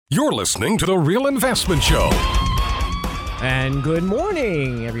You're listening to The Real Investment Show. And good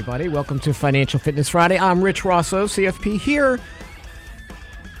morning, everybody. Welcome to Financial Fitness Friday. I'm Rich Rosso, CFP, here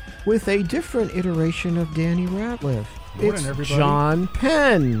with a different iteration of Danny Ratliff. Morning, it's everybody. John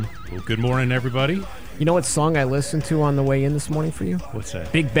Penn. Well, good morning, everybody. You know what song I listened to on the way in this morning for you? What's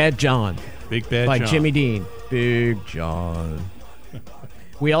that? Big Bad John. Big Bad by John. Jimmy Dean. Big John.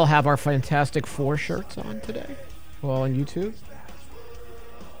 We all have our Fantastic Four shirts on today. Well, on YouTube.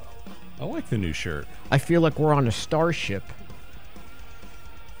 I like the new shirt. I feel like we're on a starship.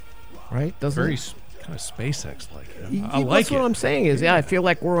 Right? Doesn't Very it? kind of SpaceX-like. I like That's it. what I'm saying is, I feel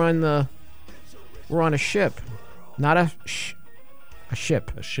like we're on a ship. Not a ship. A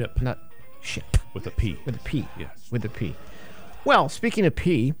ship Not ship. with a P. With a P. Yes. With a P. Well, speaking of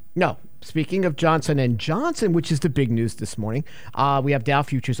Speaking of Johnson & Johnson, which is the big news this morning, we have Dow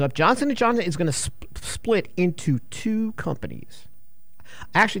futures up. Johnson & Johnson is going to split into two companies.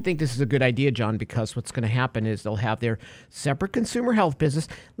 I actually think this is a good idea, John, because what's going to happen is they'll have their separate consumer health business.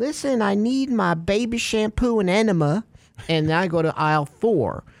 Listen, I need my baby shampoo and enema, and then I go to aisle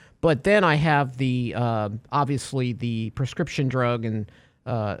 4. But then I have the obviously the prescription drug and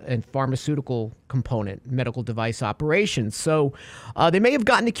pharmaceutical component, medical device operations. So they may have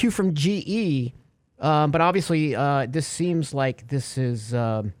gotten a cue from GE, but obviously this seems like this is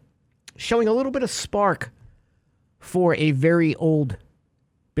showing a little bit of spark for a very old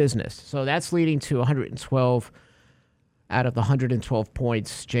business. So that's leading to 112 out of the 112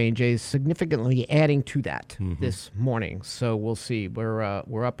 points. J&J is significantly adding to that this morning. So we'll see. We're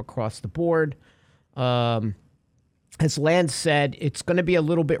up across the board. As Lance said, it's going to be a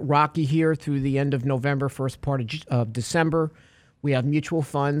little bit rocky here through the end of November, first part of December. We have mutual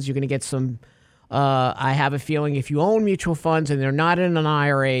funds. You're going to get some, I have a feeling if you own mutual funds and they're not in an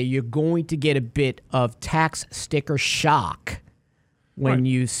IRA, you're going to get a bit of tax sticker shock when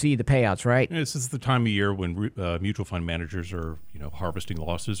you see the payouts, right? This is the time of year when mutual fund managers are, harvesting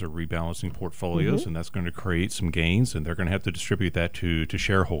losses or rebalancing portfolios, and that's going to create some gains, and they're going to have to distribute that to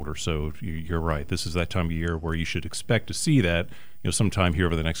shareholders. So you're right. This is that time of year where you should expect to see that, sometime here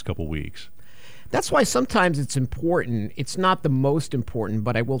over the next couple weeks. That's why sometimes it's important. It's not the most important,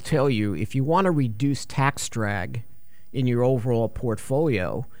 but I will tell you, if you want to reduce tax drag in your overall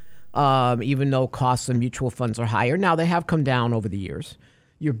portfolio, even though costs of mutual funds are higher. Now, they have come down over the years.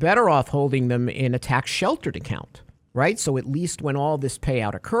 You're better off holding them in a tax-sheltered account, right? So at least when all this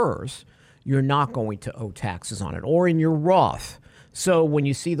payout occurs, you're not going to owe taxes on it, or in your Roth. So when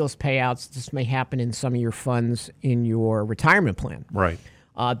you see those payouts, this may happen in some of your funds in your retirement plan. Right.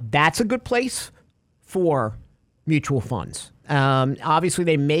 That's a good place for mutual funds. Obviously,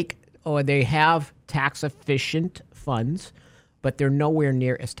 they have tax-efficient funds, but they're nowhere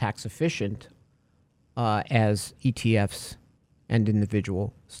near as tax efficient as ETFs and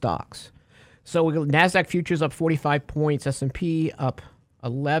individual stocks. So NASDAQ futures up 45 points, S&P up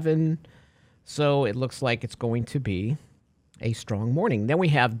 11. So it looks like it's going to be a strong morning. Then we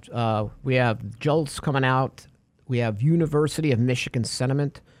have JOLTS coming out. We have University of Michigan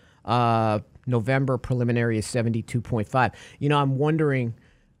sentiment. November preliminary is 72.5. I'm wondering,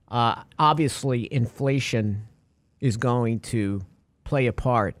 obviously inflation is going to play a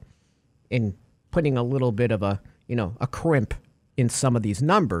part in putting a little bit of a crimp in some of these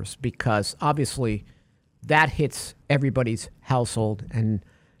numbers, because obviously that hits everybody's household and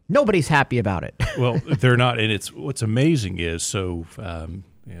nobody's happy about it. Well, they're not, and it's what's amazing is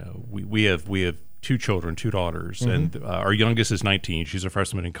we have two children, two daughters, and our youngest is 19. She's a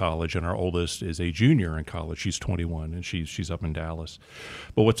freshman in college, and our oldest is a junior in college. She's 21, and she's up in Dallas.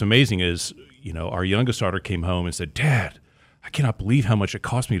 But what's amazing is, our youngest daughter came home and said, "Dad, I cannot believe how much it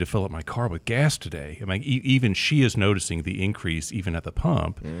cost me to fill up my car with gas today." I mean, even she is noticing the increase even at the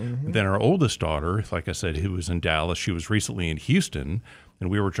pump. Then our oldest daughter, like I said, who was in Dallas, she was recently in Houston, and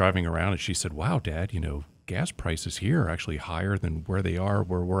we were driving around, and she said, "Wow, Dad, gas prices here are actually higher than where they are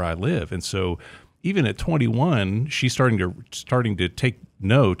where I live." And so even at 21, she's starting to take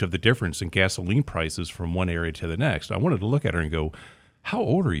note of the difference in gasoline prices from one area to the next. I wanted to look at her and go, "How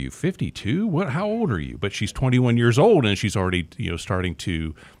old are you? 52? How old are you?" But she's 21 years old, and she's already starting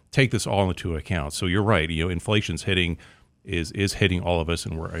to take this all into account. So you're right. Inflation's hitting is hitting all of us,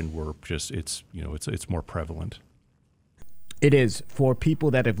 and we're just it's more prevalent. It is. For people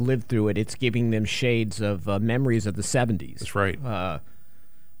that have lived through it, it's giving them shades of memories of the 70s. That's right.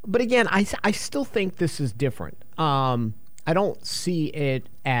 But again, I still think this is different. I don't see it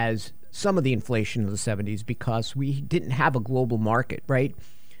as some of the inflation of the 70s because we didn't have a global market, right?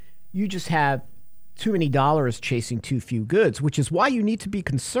 You just have too many dollars chasing too few goods, which is why you need to be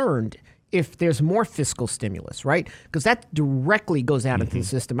concerned if there's more fiscal stimulus, right? Because that directly goes out into the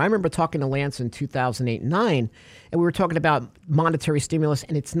system. I remember talking to Lance in 2008 and 9, and we were talking about monetary stimulus,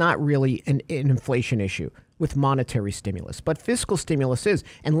 and it's not really an inflation issue with monetary stimulus, but fiscal stimulus is.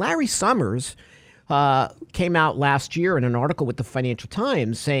 And Larry Summers came out last year in an article with the Financial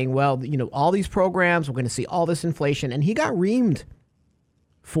Times saying, well, all these programs, we're going to see all this inflation, and he got reamed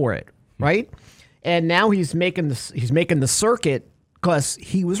for it, right? And now he's making the circuit because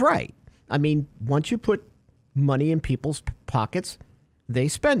he was right. I mean, once you put money in people's pockets, they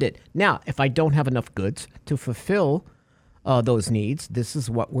spend it. Now, if I don't have enough goods to fulfill those needs, this is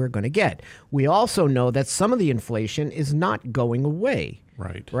what we're going to get. We also know that some of the inflation is not going away.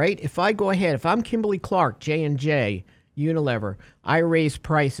 Right? If I go ahead, if I'm Kimberly-Clark, J&J, Unilever, I raise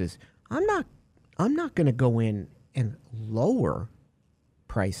prices, I'm not going to go in and lower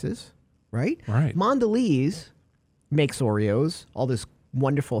prices, right? Mondelez makes Oreos, all this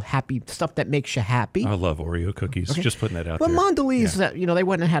wonderful, happy stuff that makes you happy. I love Oreo cookies. Okay. Just putting that out there. Well, Mondelez, they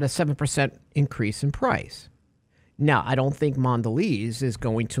wouldn't have had a 7% increase in price. Now, I don't think Mondelez is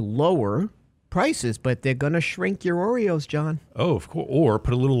going to lower prices, but they're going to shrink your Oreos, John. Oh, of course. Or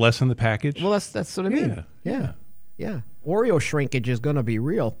put a little less in the package. Well, that's what I mean. Yeah. Oreo shrinkage is going to be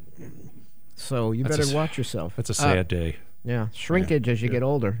real. So you better watch yourself. That's a sad day. Yeah, shrinkage as you get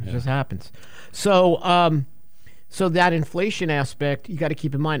older. It just happens. So so that inflation aspect, you got to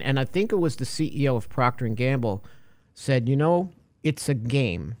keep in mind. And I think it was the CEO of Procter & Gamble said, it's a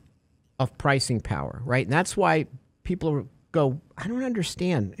game of pricing power, right? And that's why people go, I don't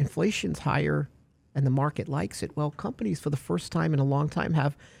understand. Inflation's higher and the market likes it. Well, companies for the first time in a long time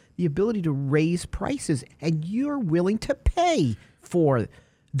have the ability to raise prices, and you're willing to pay for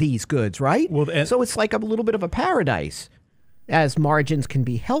these goods, right? Well, so it's like a little bit of a paradise as margins can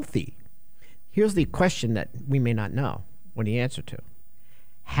be healthy. Here's the question that we may not know what the answer to.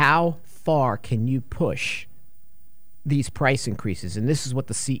 How far can you push these price increases? And this is what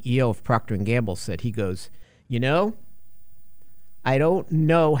the CEO of Procter & Gamble said. He goes, I don't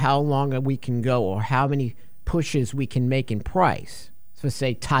know how long we can go or how many pushes we can make in price. So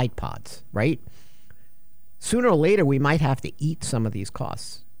say Tide Pods, right? Sooner or later, we might have to eat some of these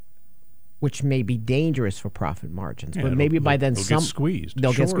costs, which may be dangerous for profit margins. But maybe by then they'll get squeezed.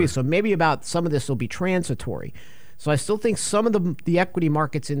 They'll get squeezed. So maybe about some of this will be transitory. So I still think some of the equity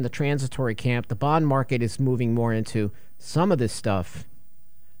market's in the transitory camp. The bond market is moving more into some of this stuff.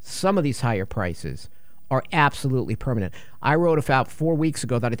 Some of these higher prices are absolutely permanent. I wrote about 4 weeks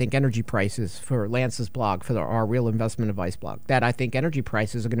ago that I think energy prices, for Lance's blog, for our Real Investment Advice blog, that I think energy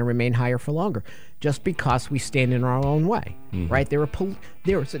prices are going to remain higher for longer just because we stand in our own way, right?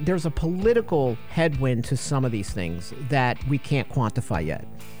 There's a political headwind to some of these things that we can't quantify yet,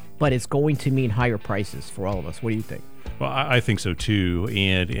 but it's going to mean higher prices for all of us. What do you think? Well, I think so too,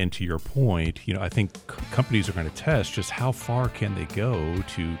 and to your point, I think companies are going to test just how far can they go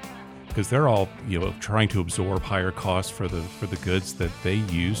to, because they're all trying to absorb higher costs for the goods that they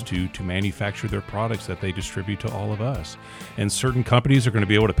use to manufacture their products that they distribute to all of us. And certain companies are going to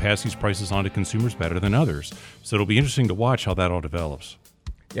be able to pass these prices on to consumers better than others. So it'll be interesting to watch how that all develops.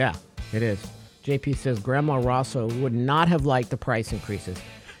 Yeah, it is. JP says Grandma Rosso would not have liked the price increases.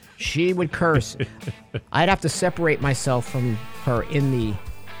 She would curse. I'd have to separate myself from her in the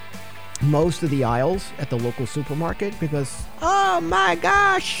most of the aisles at the local supermarket because, oh my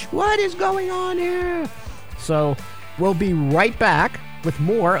gosh, what is going on here? So we'll be right back with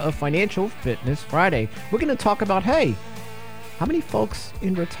more of Financial Fitness Friday. We're going to talk about, hey, how many folks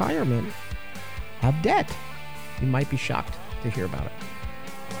in retirement have debt? You might be shocked to hear about it.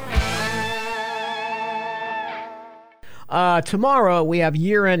 Tomorrow we have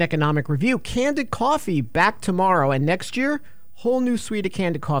year-end economic review. Candid Coffee back tomorrow, and next year, whole new suite of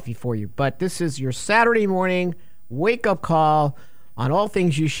Candid Coffee for you. But this is your Saturday morning wake-up call on all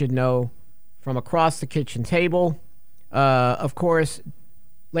things you should know from across the kitchen table. Of course,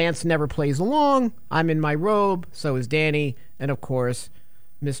 Lance never plays along. I'm in my robe. So is Danny. And, of course,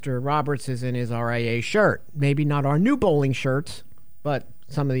 Mr. Roberts is in his RIA shirt. Maybe not our new bowling shirts, but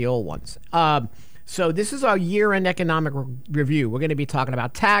some of the old ones. So this is our year-end economic review. We're going to be talking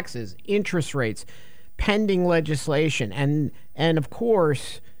about taxes, interest rates, pending legislation, and of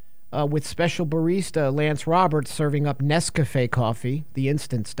course, with special barista Lance Roberts serving up Nescafe coffee, the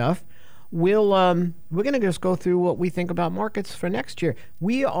instant stuff, we're going to just go through what we think about markets for next year.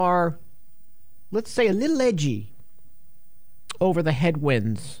 We are, let's say, a little edgy over the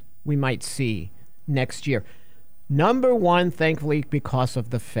headwinds we might see next year. Number one, thankfully, because of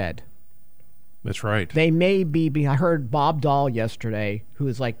the Fed. That's right. They may be I heard Bob Dahl yesterday, who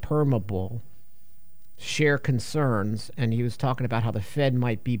is like permabull, share concerns, and he was talking about how the Fed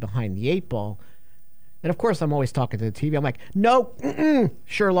might be behind the 8 ball. And of course, I'm always talking to the TV. I'm like, no,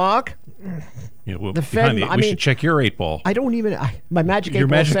 Sherlock. Well, The Fed, we should check your 8 ball. I don't even. My magic 8 Your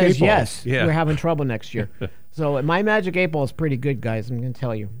ball magic says 8 ball. yes. Yeah. We're having trouble next year. So my magic 8 ball is pretty good, guys. I'm going to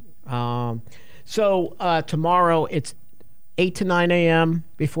tell you. So tomorrow it's 8 to 9 a.m.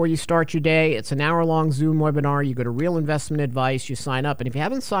 before you start your day. It's an hour-long Zoom webinar. You go to Real Investment Advice. You sign up, and if you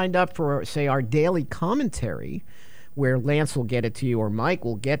haven't signed up for, say, our daily commentary, where Lance will get it to you or Mike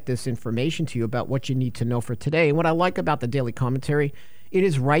will get this information to you about what you need to know for today. And what I like about the daily commentary, it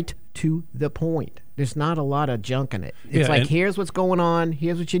is right to the point. There's not a lot of junk in it. It's like, here's what's going on.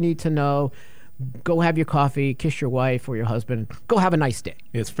 Here's what you need to know. Go have your coffee, kiss your wife or your husband. Go have a nice day.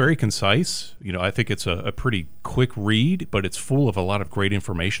 It's very concise. I think it's a pretty quick read, but it's full of a lot of great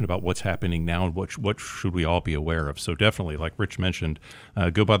information about what's happening now and what should we all be aware of. So definitely, like Rich mentioned,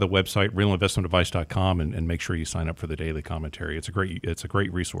 go by the website, realinvestmentadvice.com, and make sure you sign up for the daily commentary. It's a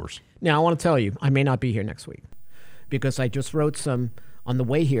great resource. Now, I want to tell you, I may not be here next week because I just wrote some, on the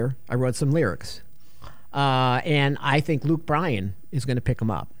way here, I wrote some lyrics. And I think Luke Bryan is going to pick them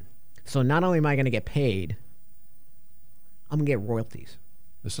up. So not only am I going to get paid, I'm going to get royalties.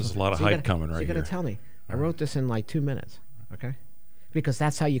 This is a lot of hype coming right here. You're going to tell me. I wrote this in like 2 minutes, okay? Because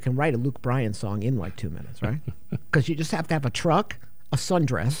that's how you can write a Luke Bryan song in like 2 minutes, right? Because you just have to have a truck, a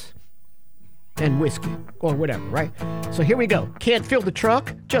sundress, and whiskey or whatever, right? So here we go. Can't fill the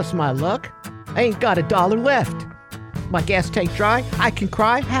truck, just my luck. I ain't got $1 left. My gas tank's dry, I can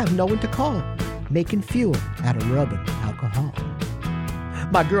cry, have no one to call. Making fuel out of rubbing alcohol.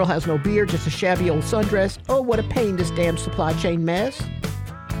 My girl has no beer, just a shabby old sundress. Oh, what a pain, this damn supply chain mess.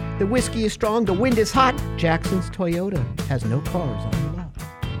 The whiskey is strong, the wind is hot. Jackson's Toyota has no cars on the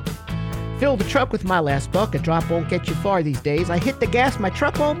lot. Fill the truck with my last buck. A drop won't get you far these days. I hit the gas, my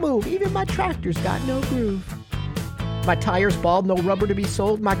truck won't move. Even my tractor's got no groove. My tire's bald, no rubber to be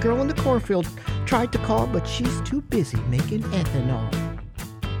sold. My girl in the cornfield tried to call, but she's too busy making ethanol.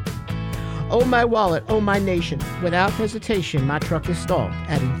 Oh, my wallet, oh, my nation. Without hesitation, my truck is stalled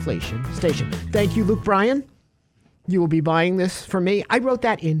at inflation station. Thank you, Luke Bryan. You will be buying this for me. I wrote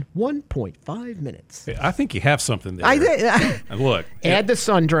that in 1.5 minutes. I think you have something there. I did. Look. Add the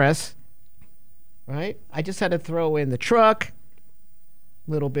sundress, right? I just had to throw in the truck,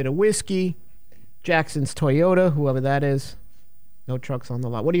 a little bit of whiskey, Jackson's Toyota, whoever that is. No trucks on the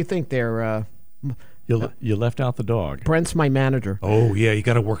lot. What do you think there, You left out the dog. Brent's my manager. Oh, yeah, you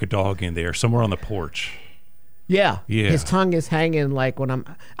got to work a dog in there somewhere on the porch. Yeah. Yeah. His tongue is hanging like when I'm,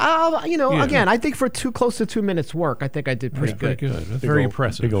 again, I think for close to 2 minutes work, I think I did pretty good. That's very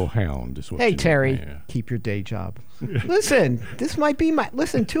impressive. Big old hound is what Hey, you Terry, Yeah. keep your day job. Listen, this might be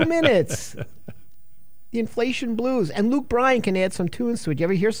 2 minutes. The inflation blues. And Luke Bryan can add some tunes to it. You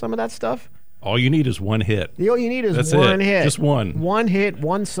ever hear some of that stuff? All you need is one hit. All you need is That's one it. hit. Just one. One hit,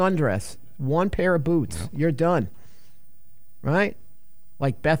 one sundress, one pair of boots. Yep. You're done. Right?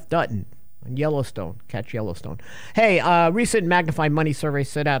 Like Beth Dutton on Yellowstone. Catch Yellowstone. Hey, recent Magnify Money survey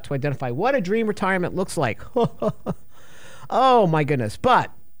set out to identify what a dream retirement looks like. Oh, my goodness.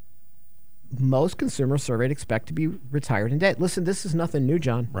 But most consumers surveyed expect to be retired in debt. Listen, this is nothing new,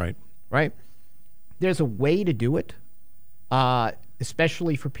 John. Right. Right? There's a way to do it,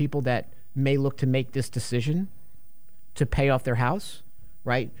 especially for people that may look to make this decision to pay off their house,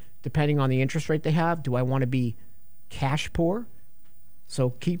 right? Depending on the interest rate they have. Do I want to be cash poor?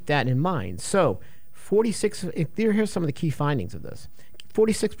 So keep that in mind. So here's some of the key findings of this.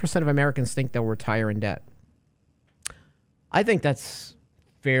 46% of Americans think they'll retire in debt. I think that's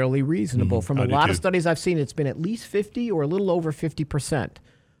fairly reasonable. From a lot of studies I've seen, it's been at least 50 or a little over 50%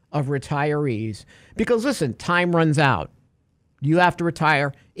 of retirees. Because listen, time runs out. You have to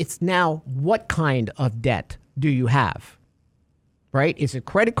retire. It's now what kind of debt do you have? Right? Is it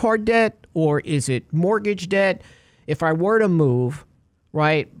credit card debt or is it mortgage debt? If I were to move,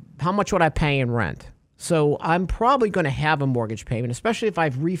 right, how much would I pay in rent? So I'm probably going to have a mortgage payment, especially if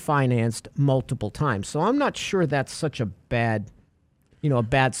I've refinanced multiple times. So I'm not sure that's such a bad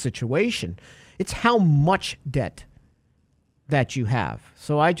situation. It's how much debt that you have.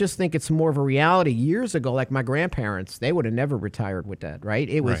 So I just think it's more of a reality. Years ago, like my grandparents, they would have never retired with debt, right?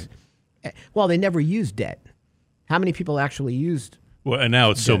 It was, well, they never used debt. How many people actually used? Well, and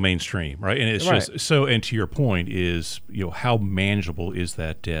now it's so mainstream, right? And it's just so. And to your point is, how manageable is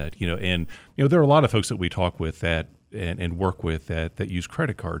that debt? And there are a lot of folks that we talk with that and work with that use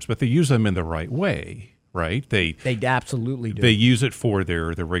credit cards, but they use them in the right way, right? They absolutely do. They use it for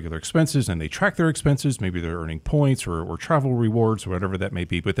their regular expenses, and they track their expenses. Maybe they're earning points or travel rewards or whatever that may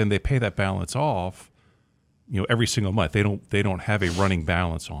be. But then they pay that balance off every single month. They don't have a running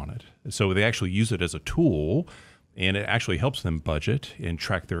balance on it. So they actually use it as a tool, and it actually helps them budget and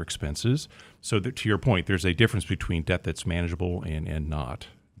track their expenses. So that, to your point, there's a difference between debt that's manageable and not.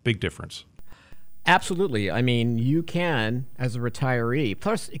 Big difference. Absolutely. I mean, you can, as a retiree,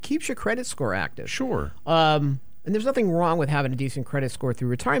 plus it keeps your credit score active. Sure. And there's nothing wrong with having a decent credit score through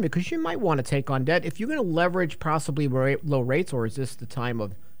retirement, because you might want to take on debt. If you're going to leverage possibly low rates, or is this the time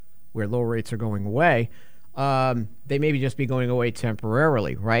of where low rates are going away, they maybe just be going away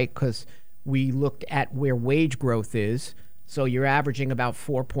temporarily, right? Because we looked at where wage growth is. So you're averaging about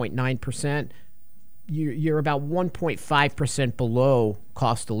 4.9%. You're about 1.5% below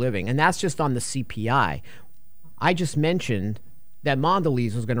cost of living. And that's just on the CPI. I just mentioned that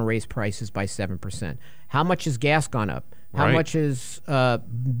Mondelez was going to raise prices by 7%. How much has gas gone up? How Right. much is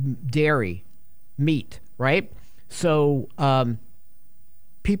dairy, meat, right? So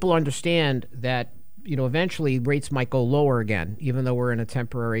people understand that, eventually rates might go lower again, even though we're in a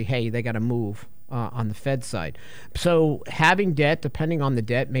temporary, hey, they got to move on the Fed side. So having debt, depending on the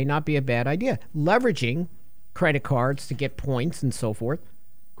debt, may not be a bad idea. Leveraging credit cards to get points and so forth,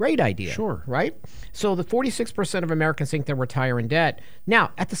 great idea. Sure. Right? So the 46% of Americans think they'll retire in debt.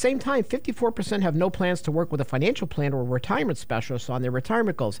 Now, at the same time, 54% have no plans to work with a financial planner or retirement specialist on their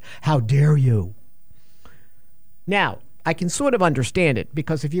retirement goals. How dare you? Now, I can sort of understand it,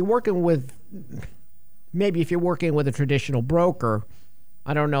 because if you're working with a traditional broker,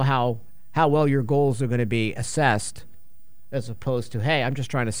 I don't know how well your goals are going to be assessed, as opposed to, hey, I'm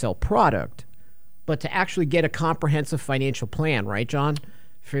just trying to sell product. But to actually get a comprehensive financial plan, right, John?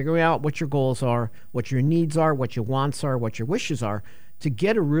 Figuring out what your goals are, what your needs are, what your wants are, what your wishes are, to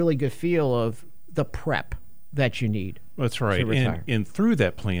get a really good feel of the prep that you need. That's right. to retire. And through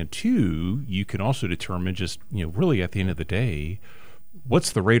that plan, too, you can also determine just, really at the end of the day,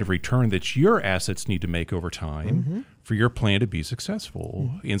 what's the rate of return that your assets need to make over time for your plan to be successful.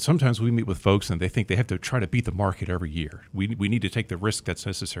 And sometimes we meet with folks and they think they have to try to beat the market every year. We need to take the risk that's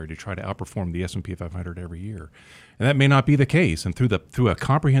necessary to try to outperform the S&P 500 every year. And that may not be the case. And through a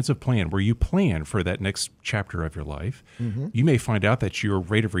comprehensive plan where you plan for that next chapter of your life, you may find out that your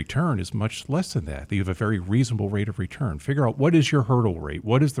rate of return is much less than that you have a very reasonable rate of return. Figure out, what is your hurdle rate?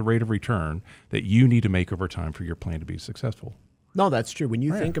 What is the rate of return that you need to make over time for your plan to be successful? No, that's true. When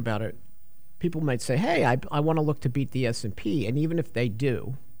you think about it, people might say, hey, I want to look to beat the S&P. And even if they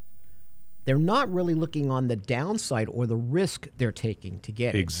do, they're not really looking on the downside or the risk they're taking to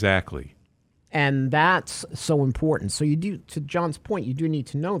get it. Exactly. And that's so important. So you do, to John's point, you do need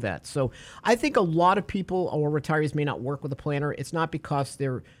to know that. So I think a lot of people or retirees may not work with a planner. It's not because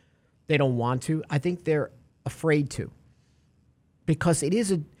they don't want to. I think they're afraid to, because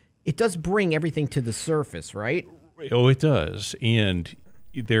it does bring everything to the surface, right? Oh, it does. And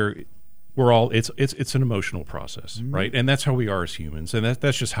we're all, it's an emotional process, right? And that's how we are as humans. And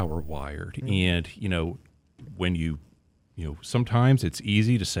that's just how we're wired. And, when sometimes it's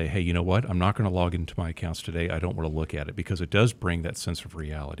easy to say, hey, you know what? I'm not going to log into my accounts today. I don't want to look at it, because it does bring that sense of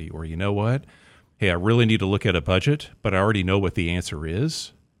reality. Or, you know what? Hey, I really need to look at a budget, but I already know what the answer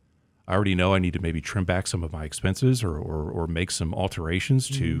is. I already know I need to maybe trim back some of my expenses or make some alterations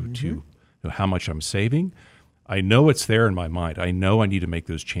to how much I'm saving. I know it's there in my mind. I know I need to make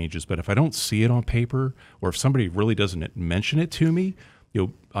those changes. But if I don't see it on paper, or if somebody really doesn't mention it to me,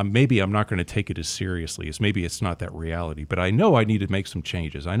 maybe I'm not going to take it as seriously as maybe it's not that reality. But I know I need to make some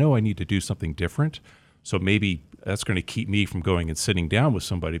changes. I know I need to do something different. So maybe that's going to keep me from going and sitting down with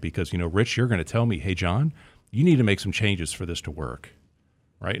somebody, because, Rich, you're going to tell me, hey, John, you need to make some changes for this to work.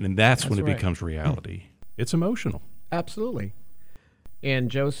 Right? And that's when it right. becomes reality. It's emotional. Absolutely.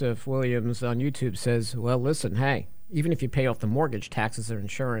 And Joseph Williams on YouTube says, well, listen, hey, even if you pay off the mortgage, taxes or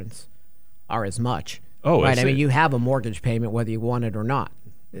insurance are as much. Oh, right. I mean, it. you have a mortgage payment whether you want it or not.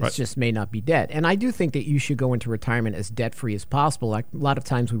 It Right. just may not be debt. And I do think that you should go into retirement as debt-free as possible. Like a lot of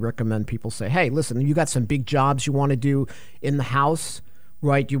times we recommend people say, hey, listen, you got some big jobs you want to do in the house,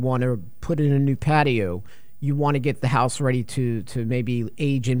 right? You want to put in a new patio. You want to get the house ready to maybe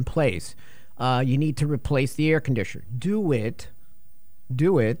age in place. You need to replace the air conditioner. Do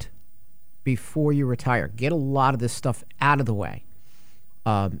it before you retire. Get a lot of this stuff out of the way.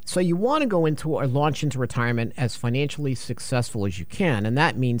 So you want to go into or launch into retirement as financially successful as you can, and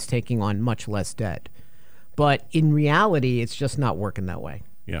that means taking on much less debt. But in reality, it's just not working that way.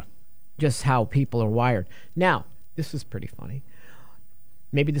 Yeah. Just how people are wired. Now, this is pretty funny.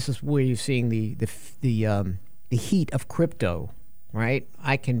 Maybe this is where you're seeing the heat of crypto, right?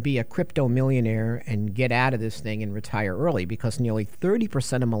 I can be a crypto millionaire and get out of this thing and retire early, because nearly 30%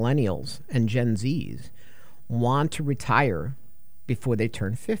 of millennials and Gen Zs want to retire before they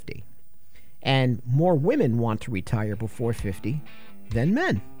turn 50. And more women want to retire before 50 than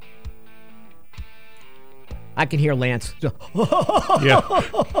men. I can hear Lance. Yeah.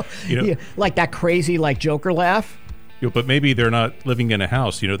 Yeah, like that crazy like Joker laugh. But maybe they're not living in a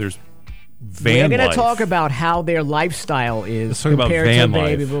house. There's We're van going life. to talk about how their lifestyle is Let's talk about compared to van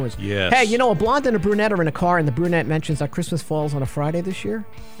baby life. boomers. Yes. Hey, a blonde and a brunette are in a car, and the brunette mentions that Christmas falls on a Friday this year,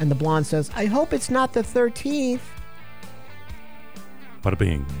 and the blonde says, "I hope it's not the 13th." Bada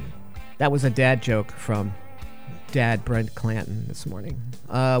bing. That was a dad joke from Dad Brent Clanton this morning.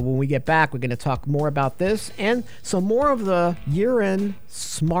 When we get back, we're going to talk more about this and some more of the year-end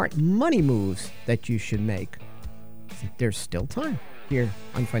smart money moves that you should make. There's still time here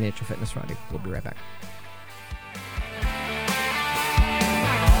on Financial Fitness Friday. We'll be right back.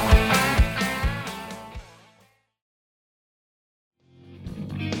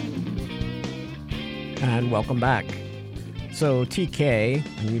 And welcome back. So TK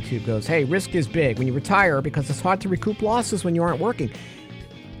on YouTube goes, hey, risk is big when you retire because it's hard to recoup losses when you aren't working.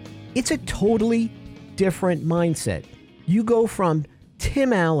 It's a totally different mindset. You go from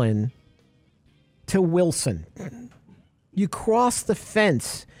Tim Allen to Wilson. You cross the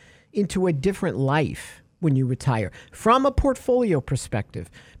fence into a different life when you retire from a portfolio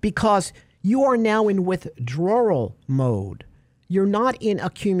perspective because you are now in withdrawal mode. You're not in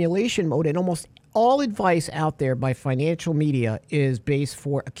accumulation mode, and almost all advice out there by financial media is based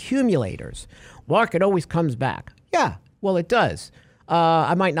for accumulators. Market always comes back. Yeah, well, it does.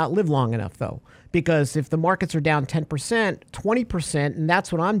 I might not live long enough, though, because if the markets are down 10%, 20%, and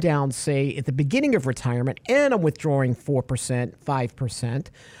that's what I'm down, say, at the beginning of retirement, and I'm withdrawing 4%, 5%,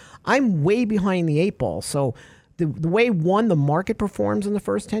 I'm way behind the eight ball. So the way, the market performs in the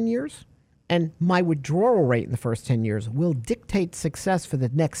first 10 years, and my withdrawal rate in the first 10 years will dictate success for the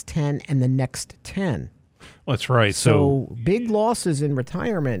next 10 and the next 10. Well, that's right. So big losses in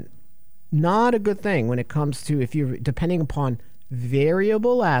retirement, not a good thing when it comes to if you're depending upon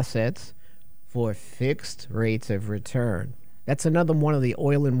variable assets for fixed rates of return. That's another one of the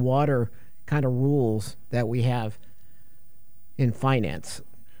oil and water kind of rules that we have in finance.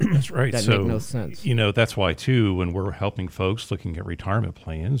 That's right. That So, make no sense. That's why too, when we're helping folks looking at retirement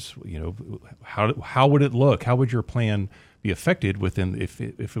plans, how would it look? How would your plan be affected within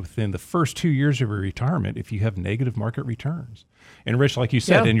the first 2 years of your retirement if you have negative market returns? And Rich, like you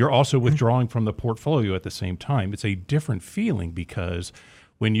said, Yeah. and you're also withdrawing from the portfolio at the same time. It's a different feeling because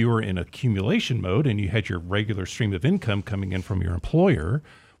when you were in accumulation mode and you had your regular stream of income coming in from your employer,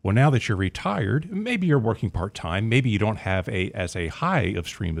 well, now that you're retired, maybe you're working part-time, maybe you don't have as high of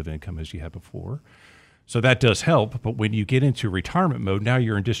stream of income as you had before. So that does help. But when you get into retirement mode, now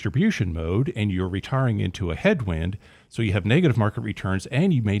you're in distribution mode and you're retiring into a headwind. So you have negative market returns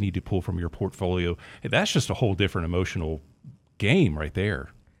and you may need to pull from your portfolio. That's just a whole different emotional game right there.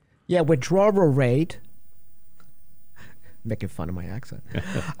 Yeah, withdrawal rate. Making fun of my accent.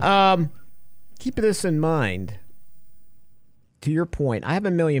 Keep this in mind. To your point, I have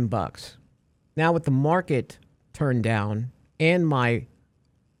 $1 million. Now with the market turned down and my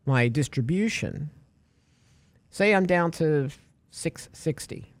distribution, say I'm down to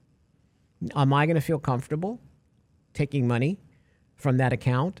 660. Am I going to feel comfortable taking money from that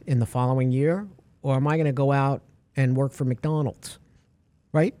account in the following year, or am I going to go out and work for McDonald's?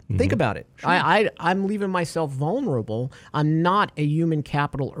 Right? Mm-hmm. Think about it. Sure. I'm leaving myself vulnerable. I'm not a human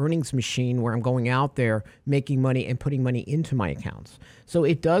capital earnings machine where I'm going out there making money and putting money into my accounts. So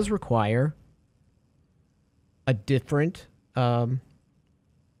it does require a different mindset,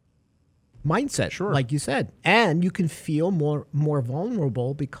 sure, like you said. And you can feel more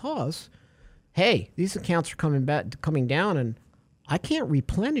vulnerable because, hey, these accounts are coming down and I can't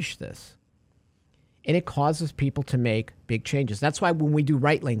replenish this. And it causes people to make big changes. That's why when we do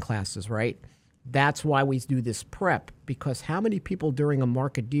right lane classes, right? That's why we do this prep, because how many people during a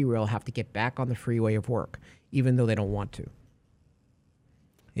market derail have to get back on the freeway of work, even though they don't want to?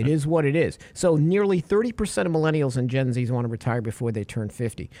 It is what it is. So nearly 30% of millennials and Gen Zs want to retire before they turn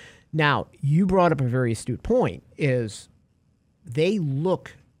 50. Now, you brought up a very astute point, is they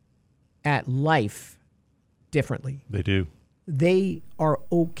look at life differently. They do. They are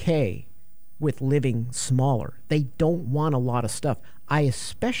okay with living smaller. They don't want a lot of stuff. I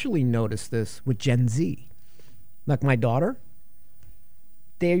especially notice this with Gen Z. Like my daughter,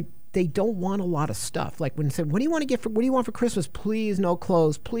 they don't want a lot of stuff. Like when they say, what do you want to get what do you want for Christmas? Please no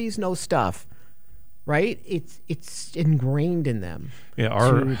clothes, please no stuff. Right? It's ingrained in them. Yeah,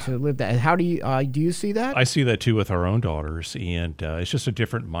 to live that. How do you see that? I see that too with our own daughters, and it's just a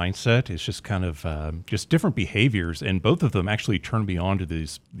different mindset. It's just kind of just different behaviors, and both of them actually turned me on to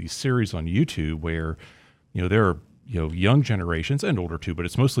these series on YouTube where, they're young generations and older too, but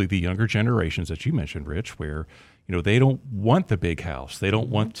it's mostly the younger generations that you mentioned, Rich, where they don't want the big house. They don't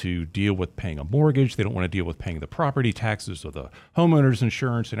want to deal with paying a mortgage. They don't want to deal with paying the property taxes or the homeowner's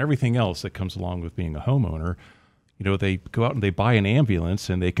insurance and everything else that comes along with being a homeowner. They go out and they buy an ambulance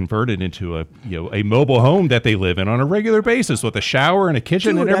and they convert it into a mobile home that they live in on a regular basis with a shower and a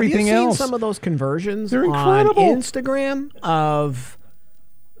kitchen and everything else. Have you else. seen some of those conversions They're incredible. On Instagram of,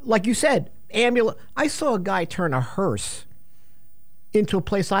 like you said, ambulance? I saw a guy turn a hearse into a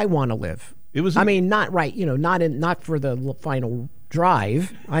place I want to live. It was. Not right. Not for the final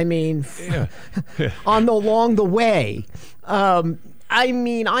drive. Along the way. I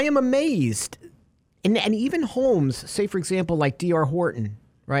am amazed. And even homes, say, for example, like D.R. Horton,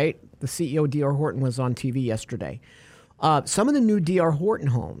 right? The CEO of D.R. Horton was on TV yesterday. Some of the new D.R. Horton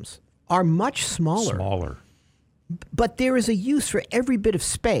homes are much smaller. But there is a use for every bit of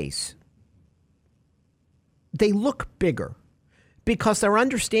space. They look bigger because they're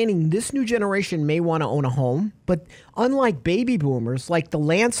understanding this new generation may want to own a home. But unlike baby boomers, like the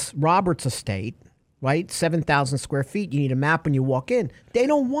Lance Roberts estate, right? 7,000 square feet. You need a map when you walk in. They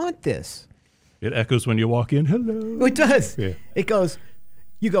don't want this. It echoes when you walk in. Hello. It does. Yeah. It goes,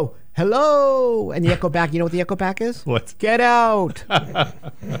 you go, hello. And the echo back, you know what the echo back is? What? Get out.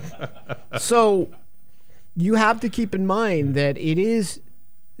 So you have to keep in mind that it is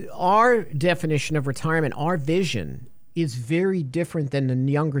our definition of retirement, our vision is very different than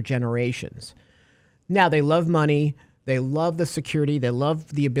the younger generations. Now, they love money. They love the security. They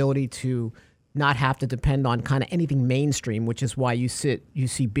love the ability to not have to depend on kind of anything mainstream, which is why you see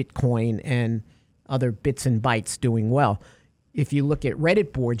Bitcoin and other bits and bytes doing well. If you look at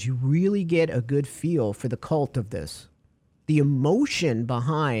Reddit boards, you really get a good feel for the cult of this. The emotion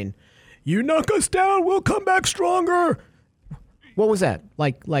behind, you knock us down, we'll come back stronger. What was that?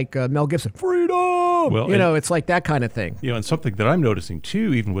 Like Mel Gibson, freedom. Well, it's like that kind of thing. And something that I'm noticing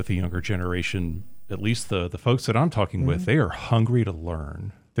too, even with the younger generation, at least the folks that I'm talking with, they are hungry to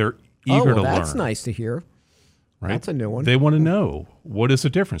learn. They're eager to learn. That's nice to hear. Right? That's a new one. They want to know, what is the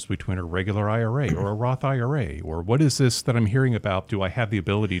difference between a regular IRA or a Roth IRA? Or what is this that I'm hearing about? Do I have the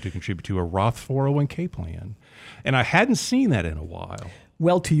ability to contribute to a Roth 401k plan? And I hadn't seen that in a while.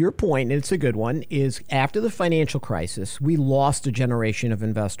 Well, to your point, and it's a good one, is after the financial crisis, we lost a generation of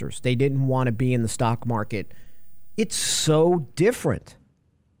investors. They didn't want to be in the stock market. It's so different.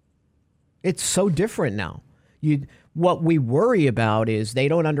 It's so different now. What we worry about is they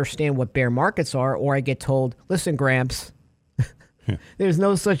don't understand what bear markets are, or I get told, listen, Gramps, there's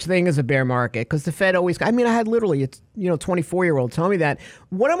no such thing as a bear market, because the Fed always, I had literally, 24-year-old tell me that.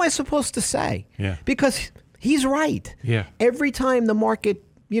 What am I supposed to say? Yeah. Because he's right. Yeah. Every time the market,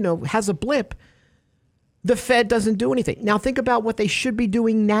 has a blip, the Fed doesn't do anything. Now think about what they should be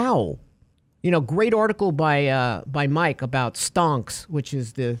doing now. Great article by Mike about stonks, which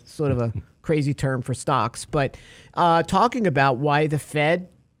is the sort of a crazy term for stocks, but talking about why the Fed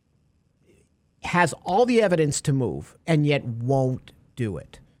has all the evidence to move and yet won't do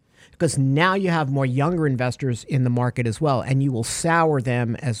it. Because now you have more younger investors in the market as well, and you will sour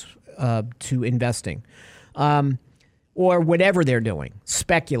them as to investing. Or whatever they're doing,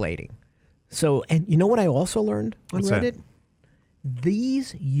 speculating. So, and you know what I also learned on What's Reddit? that?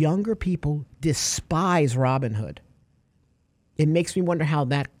 These younger people despise Robinhood. It makes me wonder how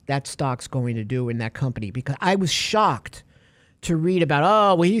that stock's going to do in that company, because I was shocked to read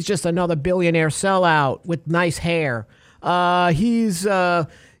about, he's just another billionaire sellout with nice hair. I think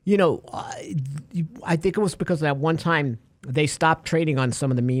it was because at one time they stopped trading on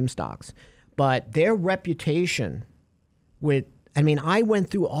some of the meme stocks. But their reputation I went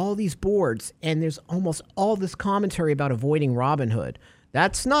through all these boards, and there's almost all this commentary about avoiding Robinhood.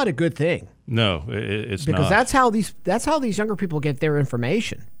 That's not a good thing. No, it's because not. that's how these younger people get their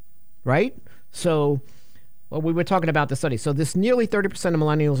information, right? So, we were talking about the study. So this nearly 30% of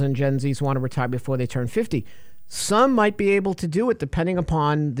millennials and Gen Zs want to retire before they turn 50. Some might be able to do it depending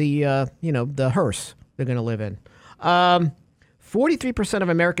upon the hearse they're going to live in. 43% of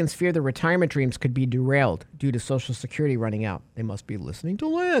Americans fear their retirement dreams could be derailed due to Social Security running out. They must be listening to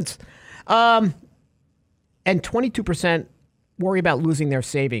Lance. And 22% worry about losing their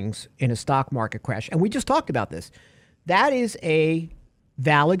savings in a stock market crash. And we just talked about this. That is a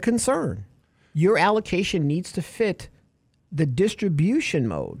valid concern. Your allocation needs to fit the distribution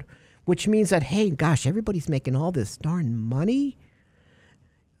mode, which means that, hey, gosh, everybody's making all this darn money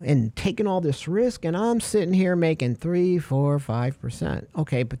and taking all this risk, and I'm sitting here making 3, 4, 5%.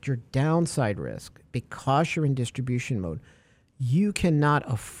 Okay, but your downside risk, because you're in distribution mode, you cannot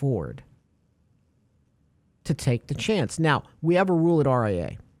afford to take the chance. Now, we have a rule at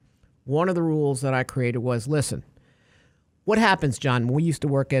RIA. One of the rules that I created was, listen, What happens, John? We used to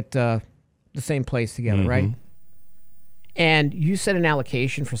work at the same place together, right? And you set an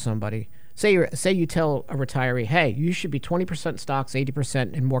allocation for somebody. Say you tell a retiree, hey, you should be 20% stocks,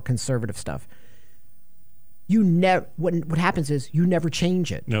 80% in more conservative stuff. You never. What happens is you never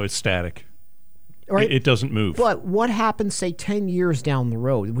change it. No, it's static. Right? It doesn't move. But what happens, say, 10 years down the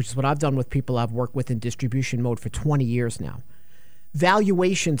road, which is what I've done with people I've worked with in distribution mode for 20 years now?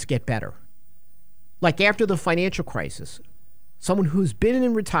 Valuations get better. Like after the financial crisis, someone who's been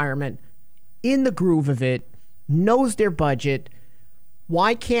in retirement, in the groove of it, knows their budget.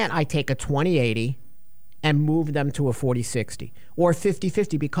 Why can't I take a 20/80 and move them to a 40/60 or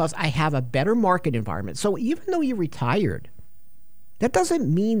 50/50? Because I have a better market environment. So even though you're retired, that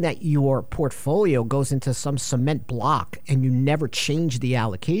doesn't mean that your portfolio goes into some cement block and you never change the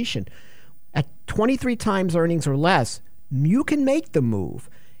allocation. At 23 times earnings or less, you can make the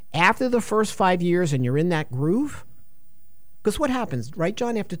move. After the first 5 years and you're in that groove, because what happens, right,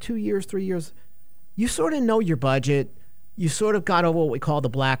 John? After 2 years, 3 years, you sort of know your budget. You sort of got over what we call the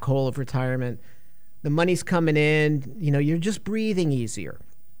black hole of retirement. The money's coming in. You're just breathing easier.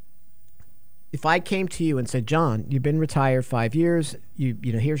 If I came to you and said, John, you've been retired 5 years.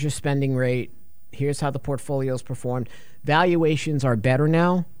 Here's your spending rate. Here's how the portfolio's performed. Valuations are better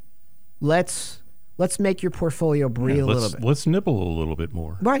now. Let's make your portfolio breathe a little bit. Let's nibble a little bit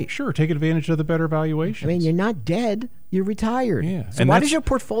more. Right. Sure. Take advantage of the better valuations. I mean, you're not dead. You're retired. Yeah. So why does your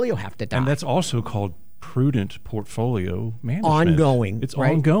portfolio have to die? And that's also called prudent portfolio management. Ongoing. It's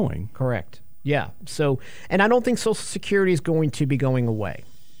right? ongoing. Correct. Yeah. So, and I don't think Social Security is going to be going away.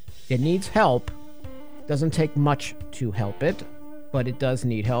 It needs help. Doesn't take much to help it, but it does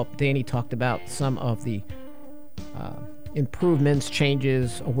need help. Danny talked about some of the improvements,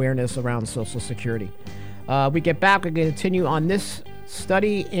 changes, awareness around Social Security. We get back, we're going to continue on this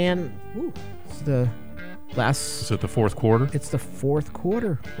study, and it's the last... Is it the fourth quarter? It's the fourth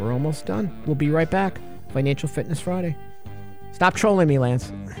quarter. We're almost done. We'll be right back. Financial Fitness Friday. Stop trolling me,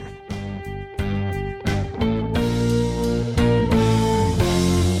 Lance.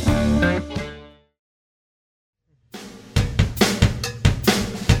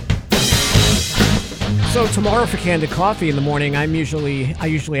 So tomorrow for Candid Coffee in the morning, I usually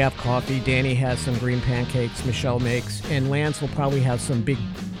have coffee. Danny has some green pancakes Michelle makes, and Lance will probably have some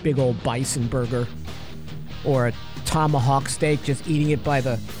big old bison burger or a tomahawk steak, just eating it by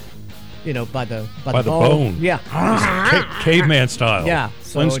the bone. Yeah. Caveman style. Yeah.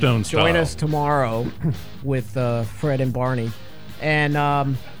 So Flintstone style. Join us tomorrow with Fred and Barney.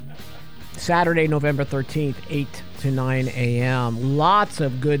 And Saturday, November 13th, 8 to 9 a.m. Lots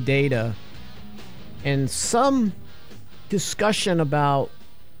of good data and some discussion about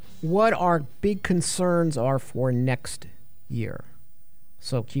what our big concerns are for next year.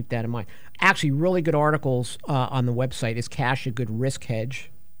 So keep that in mind. Actually, really good articles on the website. Is cash a good risk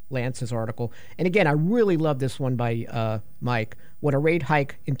hedge? Lance's article. And again, I really love this one by Mike. What a rate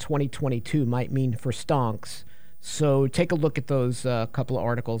hike in 2022 might mean for stonks. So take a look at those couple of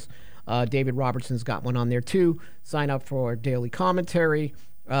articles. David Robertson's got one on there too. Sign up for daily commentary.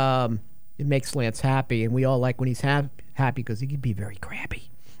 It makes Lance happy, and we all like when he's happy because he can be very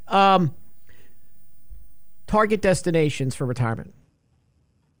crabby. Target destinations for retirement.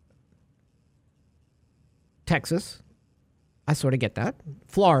 Texas. I sort of get that.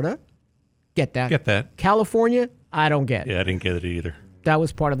 Florida. Get that. Get that. California. I don't get. Yeah, I didn't get it either. That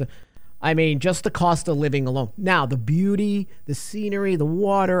was part of the... I mean, just the cost of living alone. Now, the beauty, the scenery, the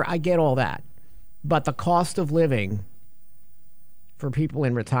water, I get all that. But the cost of living for people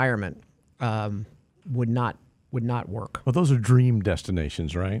in retirement would not work. Well, those are dream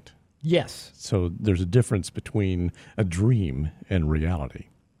destinations, right? Yes. So there's a difference between a dream and reality.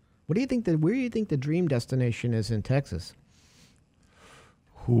 Where do you think the dream destination is in Texas?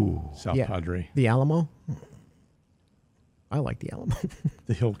 South Padre. The Alamo? I like the Alamo.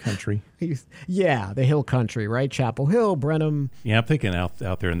 The hill country. Yeah, the hill country, right? Chapel Hill, Brenham. Yeah, I'm thinking out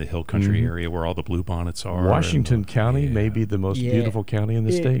there in the hill country area where all the bluebonnets are. Washington County may be the most beautiful county in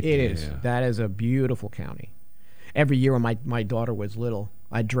the state. It is. That is a beautiful county. Every year when my daughter was little,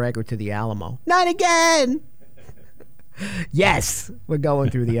 I'd drag her to the Alamo. Not again! Yes, we're going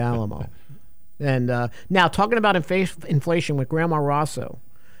through the Alamo. And now, talking about inflation with Grandma Rosso.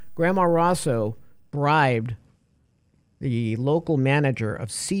 Grandma Rosso bribed the local manager of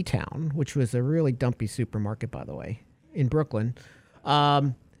Seatown, which was a really dumpy supermarket, by the way, in Brooklyn,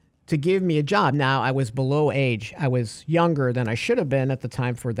 to give me a job. Now, I was below age. I was younger than I should have been at the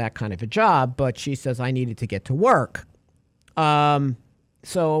time for that kind of a job, but she says I needed to get to work. So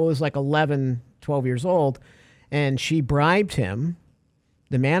I was like 11, 12 years old, and she bribed him,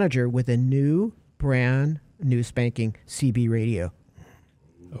 the manager, with a new brand new spanking CB radio.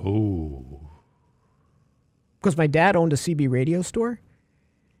 Oh. Because my dad owned a CB radio store,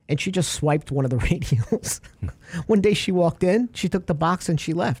 and she just swiped one of the radios. One day she walked in, she took the box, and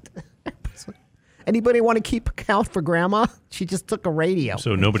she left. Anybody want to keep account for Grandma? She just took a radio.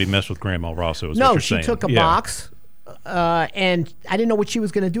 So nobody messed with Grandma Rosso is No, what you're she saying. took a box, and I didn't know what she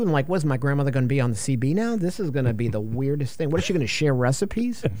was going to do. And I'm like, was my grandmother going to be on the CB now? This is going to be the weirdest thing. What is she going to share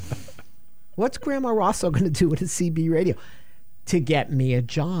recipes? What's Grandma Rosso going to do with a CB radio? To get me a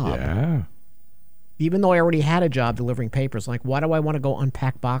job. Yeah. Even though I already had a job delivering papers. Like, why do I want to go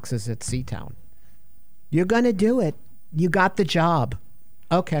unpack boxes at Seatown? You're going to do it. You got the job.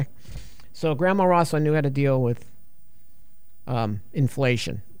 Okay. So Grandma Rosso knew how to deal with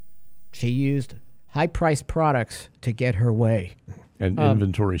inflation. She used high-priced products to get her way. And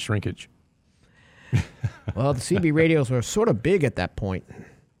inventory shrinkage. Well, the CB radios were sort of big at that point.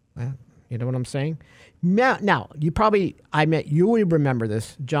 You know what I'm saying? Now you would remember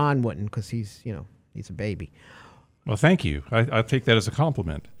this. John wouldn't, because he's a baby. Well, thank you. I take that as a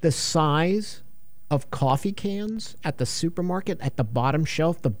compliment. The size of coffee cans at the supermarket at the bottom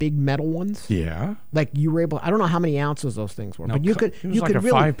shelf, the big metal ones. Yeah. Like you were able, I don't know how many ounces those things were, but you could, It was like a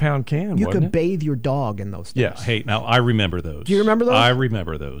 5-pound can, you wasn't could it? bathe your dog in those things. Yes. Hey, now I remember those. Do you remember those? I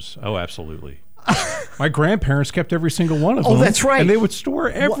remember those. Oh, absolutely. My grandparents kept every single one of them. Oh, that's right. And they would store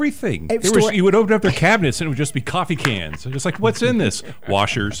everything. You would open up their cabinets and it would just be coffee cans. It's like, what's in this?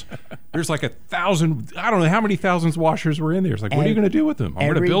 Washers. There's like 1,000, I don't know how many thousands of washers were in there. It's like, what are you going to do with them? I'm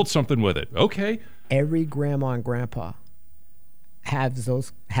going to build something with it. Okay. Every grandma and grandpa had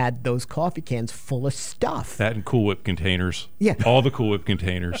those coffee cans full of stuff. That and Cool Whip containers. Yeah. All the Cool Whip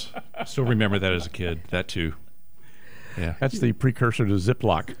containers. I still remember that as a kid. That too. Yeah. That's the precursor to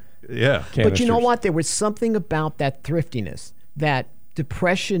Ziploc. Yeah. But you know canisters. what? There was something about that thriftiness, that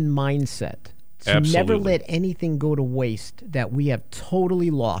depression mindset, to never Absolutely. let anything go to waste, that we have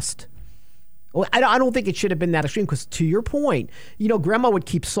totally lost. Well, I don't think it should have been that extreme, because to your point, Grandma would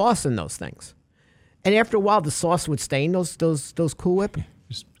keep sauce in those things. And after a while, the sauce would stain those Cool Whip.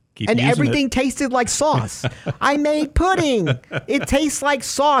 Just keep And using everything it. tasted like sauce. I made pudding. It tastes like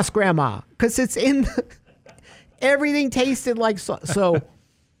sauce, Grandma, because it's in everything tasted like sauce. So,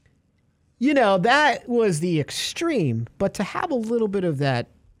 that was the extreme. But to have a little bit of that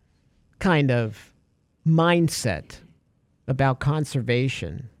kind of mindset about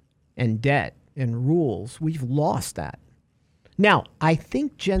conservation and debt and rules, we've lost that. Now, I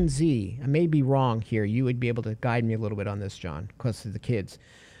think Gen Z, I may be wrong here, you would be able to guide me a little bit on this, John, because of the kids,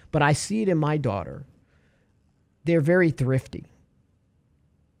 but I see it in my daughter. They're very thrifty.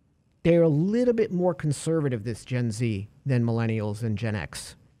 They're a little bit more conservative, this Gen Z, than millennials and Gen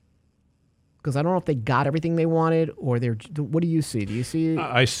X. Because I don't know if they got everything they wanted, or what do you see? Do you see?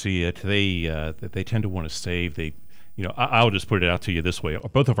 I see it. They tend to want to save. I'll just put it out to you this way.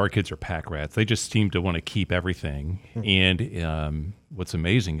 Both of our kids are pack rats. They just seem to want to keep everything. And what's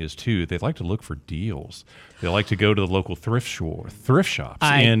amazing is, too, they like to look for deals. They like to go to the local thrift shops.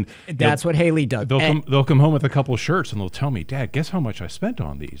 And that's what Haley does. They'll come home with a couple of shirts, and they'll tell me, Dad, guess how much I spent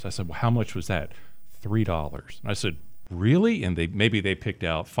on these? I said, well, how much was that? $3. And I said, really? And they picked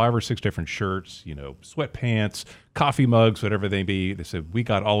out 5 or 6 different shirts, sweatpants, coffee mugs, whatever they be. They said, we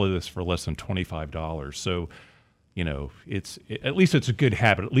got all of this for less than $25. So, at least it's a good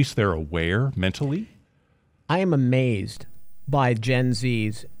habit. At least they're aware mentally. I am amazed by Gen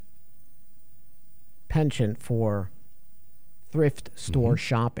Z's penchant for thrift store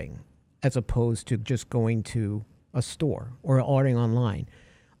shopping, as opposed to just going to a store or ordering online.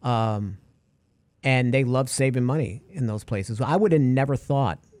 And they love saving money in those places. I would have never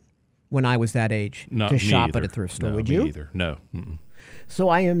thought when I was that age to shop at a thrift store. No, would me you? either. No. Mm-mm. So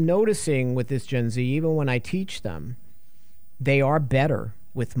I am noticing with this Gen Z, even when I teach them, they are better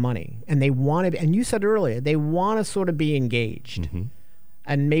with money. And they want to, and you said earlier, they want to sort of be engaged. Mm-hmm.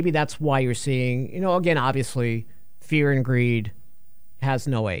 And maybe that's why you're seeing, again, obviously, fear and greed has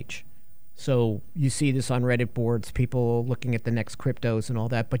no age. So you see this on Reddit boards, people looking at the next cryptos and all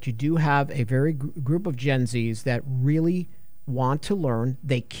that. But you do have a very group of Gen Zs that really want to learn.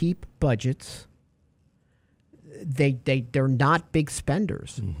 They keep budgets. They're not big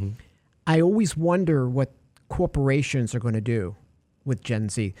spenders. Mm-hmm. I always wonder what corporations are going to do with Gen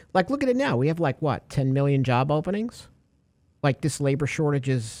Z. Like, look at it now. We have 10 million job openings? Like, this labor shortage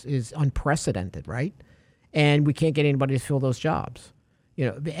is unprecedented, right? And we can't get anybody to fill those jobs.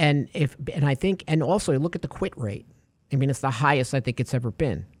 And I think, and also look at the quit rate. I mean, it's the highest I think it's ever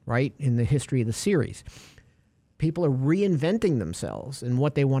been, right, in the history of the series. People are reinventing themselves and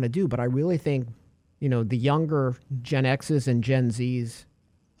what they want to do, but I really think, the younger Gen X's and Gen Z's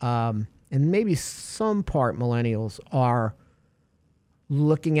and maybe some part millennials are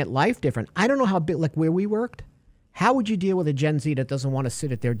looking at life different. I don't know how big, like where we worked. How would you deal with a Gen Z that doesn't want to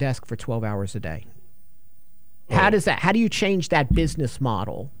sit at their desk for 12 hours a day? How do you change that business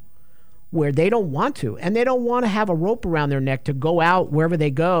model where they don't want to, and they don't want to have a rope around their neck to go out wherever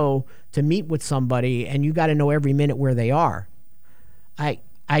they go to meet with somebody, and you got to know every minute where they are. I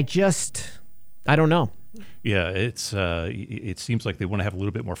don't know. Yeah, it seems like they want to have a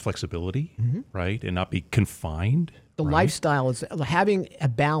little bit more flexibility, right, and not be confined. The lifestyle is having a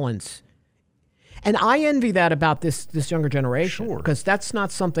balance. And I envy that about this younger generation, because that's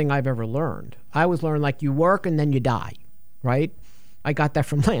not something I've ever learned. I always learned like you work and then you die, right? I got that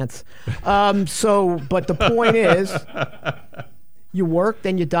from Lance. But the point is, you work,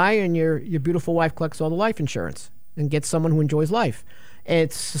 then you die, and your beautiful wife collects all the life insurance and gets someone who enjoys life.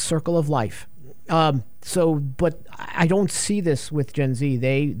 It's a circle of life. But I don't see this with Gen Z.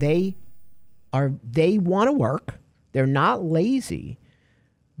 They want to work. They're not lazy,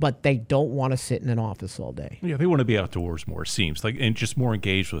 but they don't want to sit in an office all day. Yeah, they want to be outdoors more, it seems like, and just more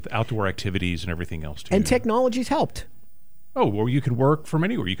engaged with outdoor activities and everything else too. And technology's helped. Oh, well, you can work from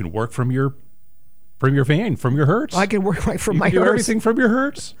anywhere. You can work from your van, from your Hertz. I can work right from my You can do Hertz. everything from your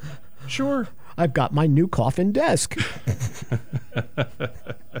Hertz. Sure. I've got my new coffin desk.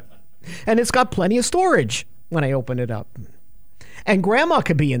 And it's got plenty of storage when I open it up. And Grandma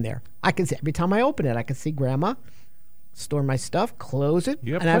could be in there. I can see every time I open it, I can see Grandma, store my stuff, close it.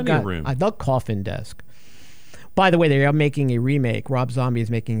 You have and plenty of room. The coffin desk. By the way, they are making a remake. Rob Zombie is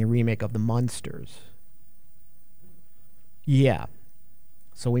making a remake of The Munsters. Yeah.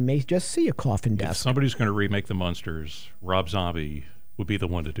 So we may just see a coffin If desk. somebody's going to remake The Munsters, Rob Zombie would be the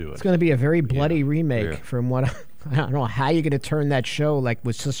one to do it. It's going to be a very bloody remake yeah. from what I don't know how you're going to turn that show, like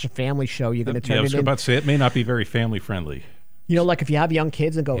with such a family show, you're going to turn I was it in. about to say, it may not be very family friendly. You know, like if you have young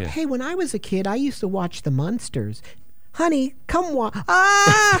kids and go, Yeah. hey, when I was a kid, I used to watch The Munsters. Honey, come watch.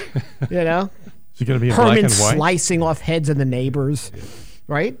 Ah! You know? Is it going to be in Herman black and white? slicing off heads of the neighbors,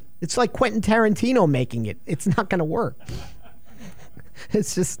 right? It's like Quentin Tarantino making it. It's not going to work.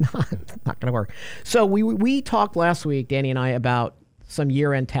 It's just not going to work. So we talked last week, Danny and I, about some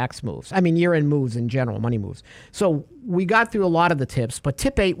year-end tax moves. I mean, year-end moves in general, money moves. So we got through a lot of the tips, but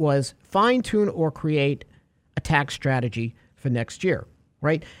tip 8 was fine-tune or create a tax strategy for next year,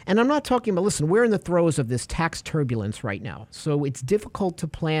 right? And I'm not talking about, listen, we're in the throes of this tax turbulence right now. So it's difficult to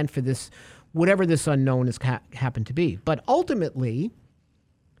plan for this, whatever this unknown is happen to be. But ultimately,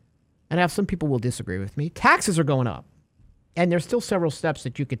 and I have some people will disagree with me, taxes are going up. And there's still several steps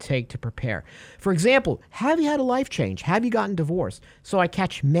that you could take to prepare. For example, have you had a life change? Have you gotten divorced? So I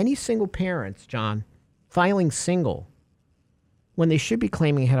catch many single parents, John, filing single when they should be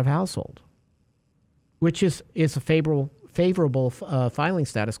claiming head of household, which is a favorable filing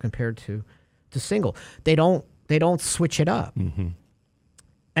status compared to single. They don't switch it up. Mm-hmm.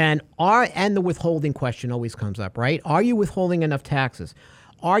 And the withholding question always comes up, right? Are you withholding enough taxes?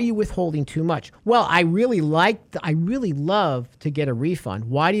 Are you withholding too much? Well, I really love to get a refund.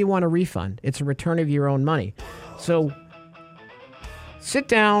 Why do you want a refund? It's a return of your own money. So sit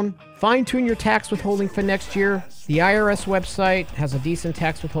down, fine-tune your tax withholding for next year. The IRS website has a decent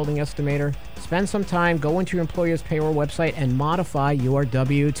tax withholding estimator. Spend some time, go into your employer's payroll website and modify your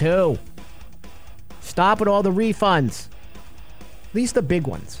W-2. Stop with all the refunds. At least the big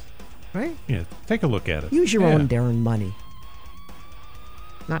ones, right? Yeah, take a look at it. Use your own darn money.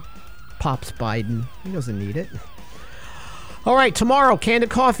 Not Pops Biden. He doesn't need it. All right, tomorrow, Candid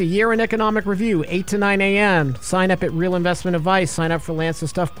Coffee, Year in Economic Review, 8 to 9 a.m. Sign up at Real Investment Advice. Sign up for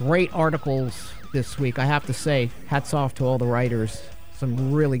Lance's stuff. Great articles this week, I have to say. Hats off to all the writers.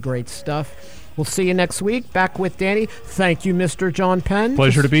 Some really great stuff. We'll see you next week. Back with Danny. Thank you, Mr. John Penn.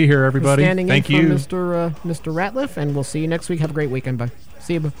 Pleasure to be here, everybody. Standing Thank in you. for Mr. Ratliff, and we'll see you next week. Have a great weekend. Bye.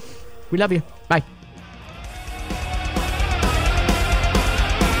 See you. We love you. Bye.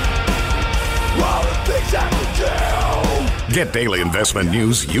 Get daily investment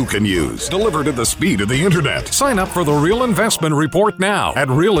news you can use, delivered at the speed of the internet. Sign up for the Real Investment Report now at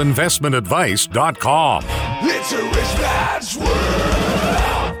realinvestmentadvice.com. It's a rich man's world.